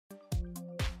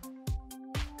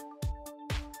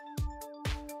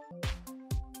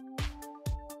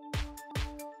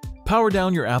Power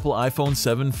down your Apple iPhone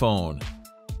 7 phone.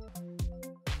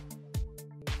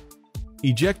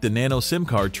 Eject the nano SIM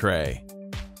card tray.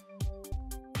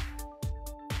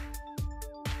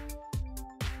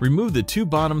 Remove the two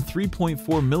bottom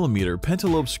 3.4mm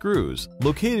pentalobe screws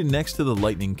located next to the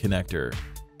lightning connector.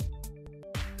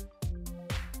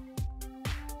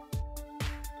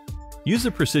 Use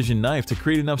a precision knife to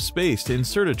create enough space to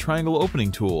insert a triangle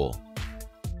opening tool.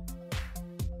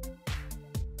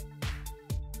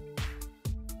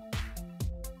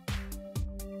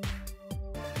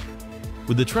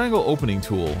 With the triangle opening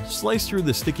tool, slice through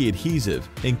the sticky adhesive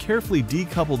and carefully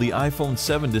decouple the iPhone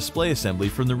 7 display assembly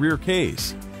from the rear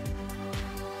case.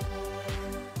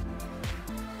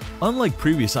 Unlike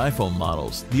previous iPhone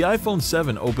models, the iPhone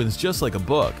 7 opens just like a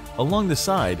book, along the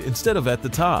side instead of at the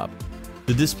top.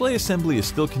 The display assembly is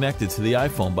still connected to the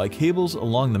iPhone by cables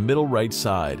along the middle right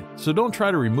side, so don't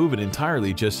try to remove it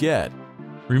entirely just yet.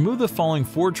 Remove the following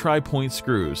 4 tri-point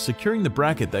screws, securing the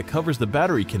bracket that covers the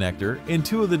battery connector and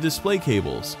 2 of the display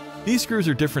cables. These screws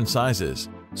are different sizes,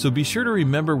 so be sure to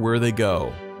remember where they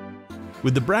go.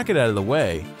 With the bracket out of the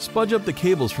way, spudge up the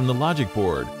cables from the logic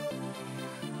board.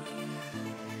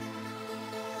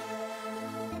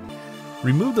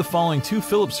 Remove the following 2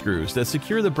 Phillips screws that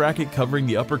secure the bracket covering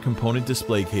the upper component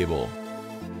display cable.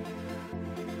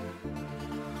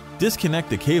 Disconnect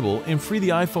the cable and free the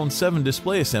iPhone 7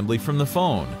 display assembly from the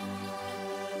phone.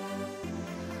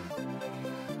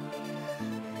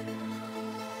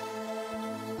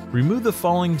 Remove the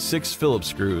following 6 Phillips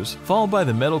screws, followed by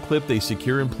the metal clip they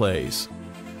secure in place.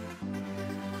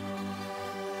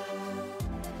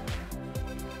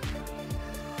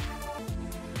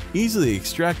 Easily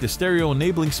extract the stereo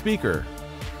enabling speaker.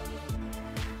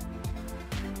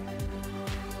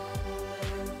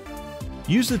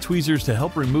 Use the tweezers to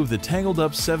help remove the tangled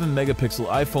up 7-megapixel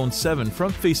iPhone 7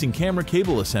 front-facing camera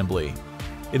cable assembly.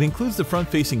 It includes the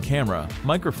front-facing camera,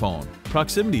 microphone,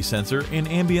 proximity sensor, and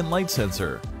ambient light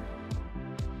sensor.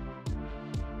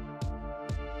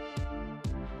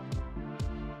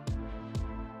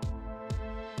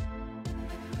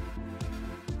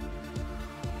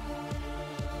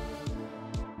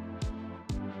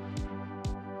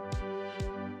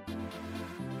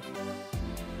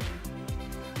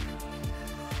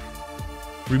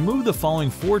 Remove the following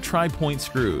 4 tri-point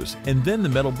screws and then the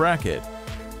metal bracket.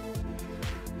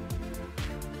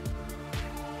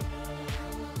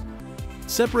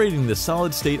 Separating the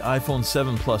solid-state iPhone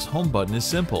 7 Plus home button is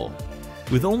simple,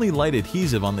 with only light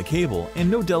adhesive on the cable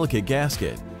and no delicate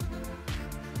gasket.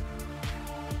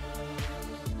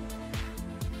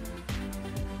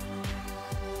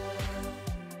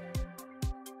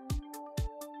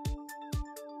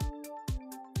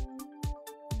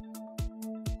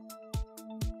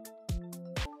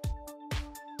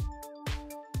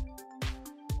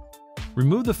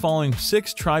 Remove the following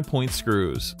 6 tri-point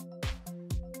screws.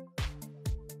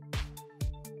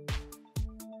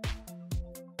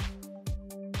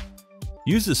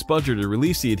 Use the spudger to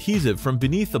release the adhesive from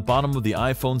beneath the bottom of the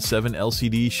iPhone 7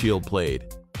 LCD shield plate.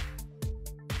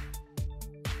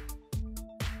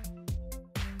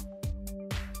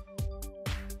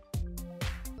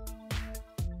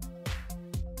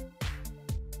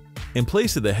 In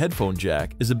place of the headphone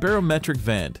jack is a barometric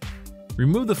vent.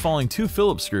 Remove the following 2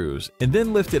 Phillips screws and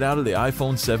then lift it out of the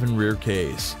iPhone 7 rear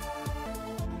case.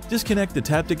 Disconnect the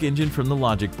Taptic engine from the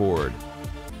logic board.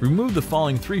 Remove the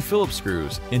following 3 Phillips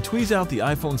screws and tweeze out the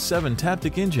iPhone 7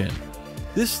 Taptic engine.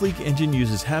 This sleek engine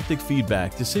uses haptic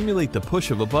feedback to simulate the push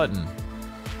of a button.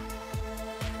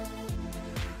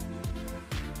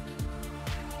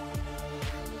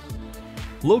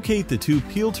 Locate the 2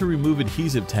 peel to remove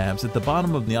adhesive tabs at the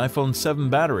bottom of the iPhone 7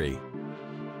 battery.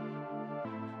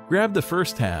 Grab the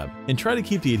first tab and try to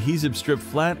keep the adhesive strip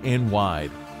flat and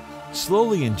wide.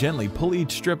 Slowly and gently pull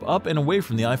each strip up and away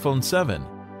from the iPhone 7.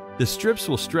 The strips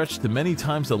will stretch to many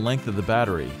times the length of the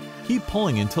battery. Keep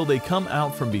pulling until they come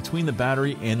out from between the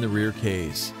battery and the rear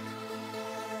case.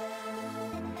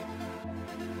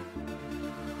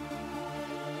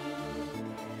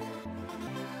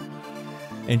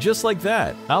 And just like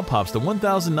that, out pops the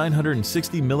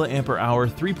 1960 mAh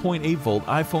 3.8-volt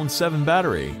iPhone 7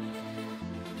 battery.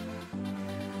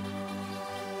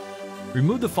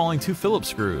 Remove the following 2 Phillips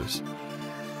screws.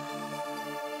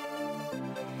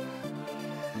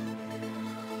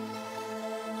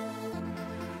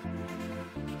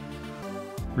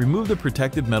 Remove the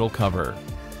protective metal cover.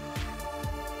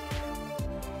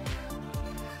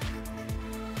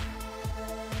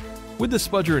 With the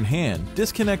spudger in hand,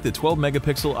 disconnect the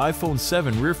 12-megapixel iPhone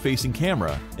 7 rear-facing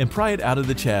camera and pry it out of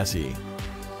the chassis.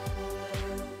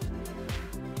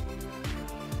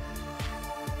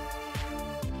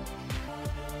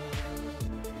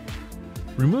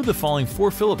 Remove the following 4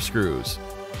 Phillips screws.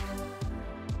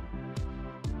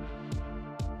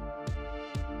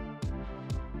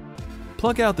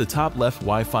 Plug out the top left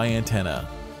Wi-Fi antenna.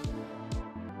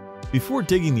 Before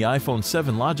digging the iPhone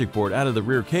 7 logic board out of the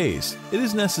rear case, it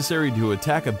is necessary to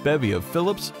attack a bevy of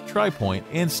Phillips, tri-point,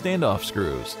 and standoff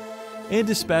screws, and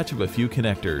dispatch of a few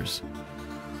connectors.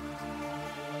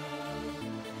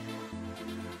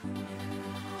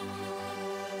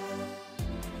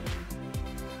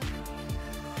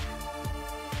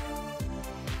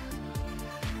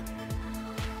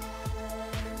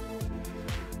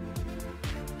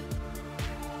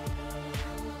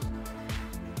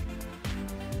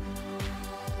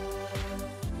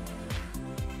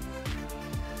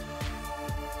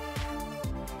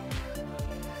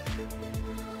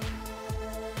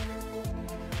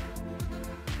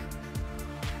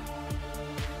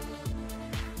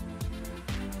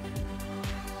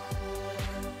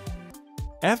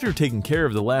 After taking care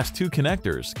of the last 2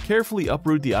 connectors, carefully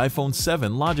uproot the iPhone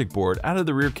 7 logic board out of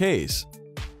the rear case.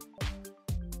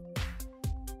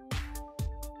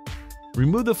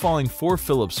 Remove the following 4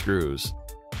 Phillips screws.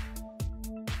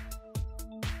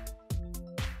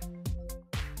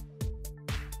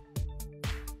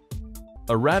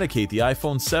 Eradicate the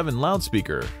iPhone 7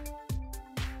 loudspeaker.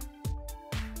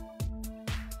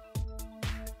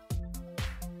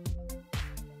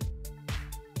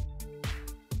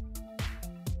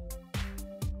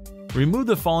 Remove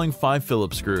the following 5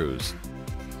 Phillips screws.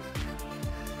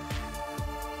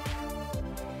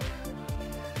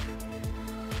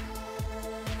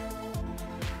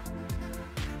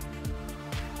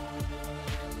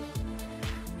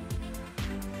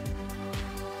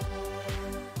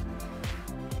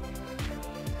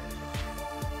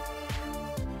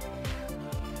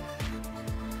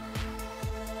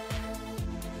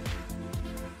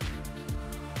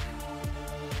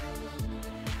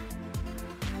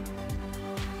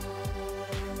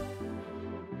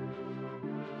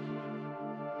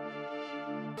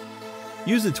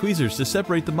 Use the tweezers to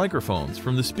separate the microphones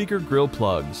from the speaker grill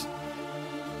plugs.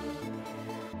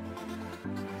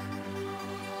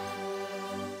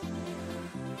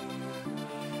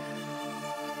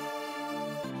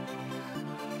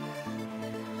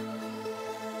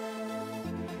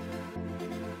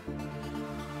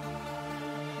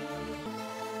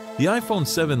 The iPhone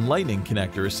 7 Lightning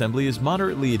connector assembly is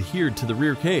moderately adhered to the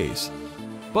rear case,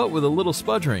 but with a little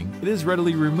sputtering, it is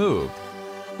readily removed.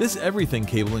 This everything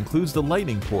cable includes the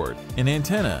Lightning port, an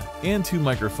antenna, and 2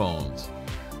 microphones.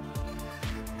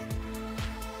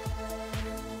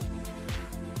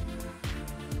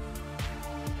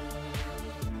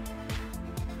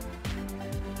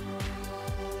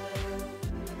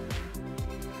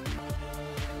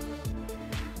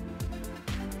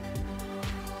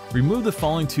 Remove the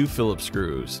following 2 Phillips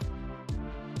screws.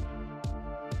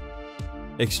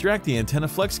 Extract the antenna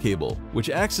flex cable, which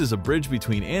acts as a bridge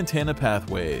between antenna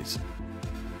pathways.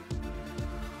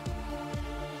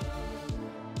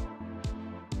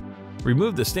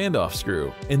 Remove the standoff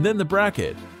screw, and then the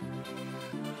bracket.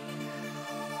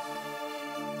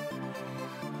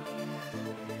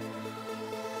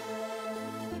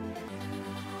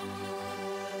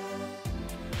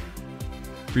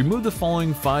 Remove the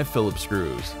following 5 Phillips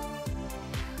screws.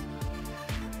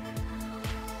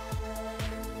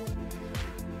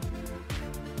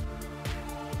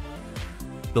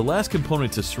 The last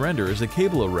component to surrender is a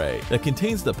cable array that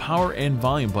contains the power and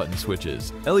volume button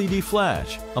switches, LED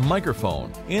flash, a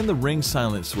microphone, and the ring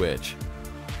silent switch.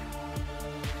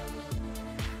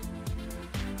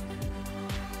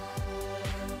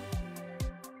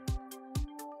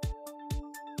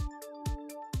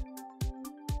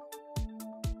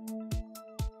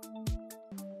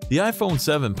 The iPhone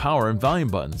 7 power and volume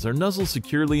buttons are nuzzled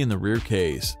securely in the rear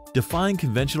case, defying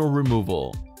conventional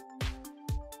removal.